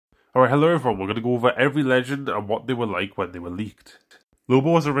Alright, hello everyone, we're going to go over every legend and what they were like when they were leaked.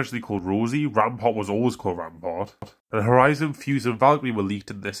 Loba was originally called Rosie, Rampart was always called Rampart, and Horizon, Fuse and Valkyrie were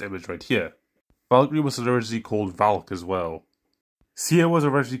leaked in this image right here. Valkyrie was originally called Valk as well. Sia was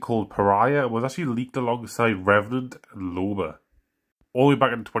originally called Pariah and was actually leaked alongside Revenant and Loba, all the way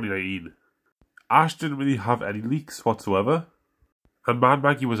back in 2019. Ash didn't really have any leaks whatsoever, and Mad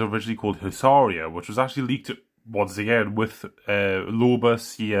Maggie was originally called Hisaria, which was actually leaked once again with Loba,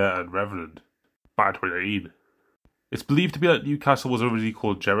 Sia and Revenant back in 2019. It's believed to be that Newcastle was originally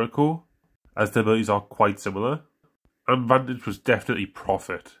called Jericho, as their abilities are quite similar, and Vantage was definitely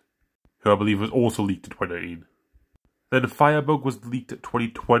Prophet, who I believe was also leaked in 2019. Then Firebug was leaked in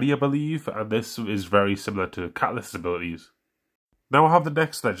 2020, I believe, and this is very similar to Catalyst's abilities. Now I have the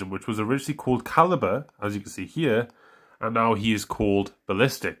next legend, which was originally called Caliber, as you can see here, and now he is called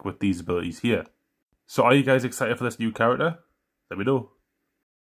Ballistic with these abilities here. So are you guys excited for this new character? Let me know.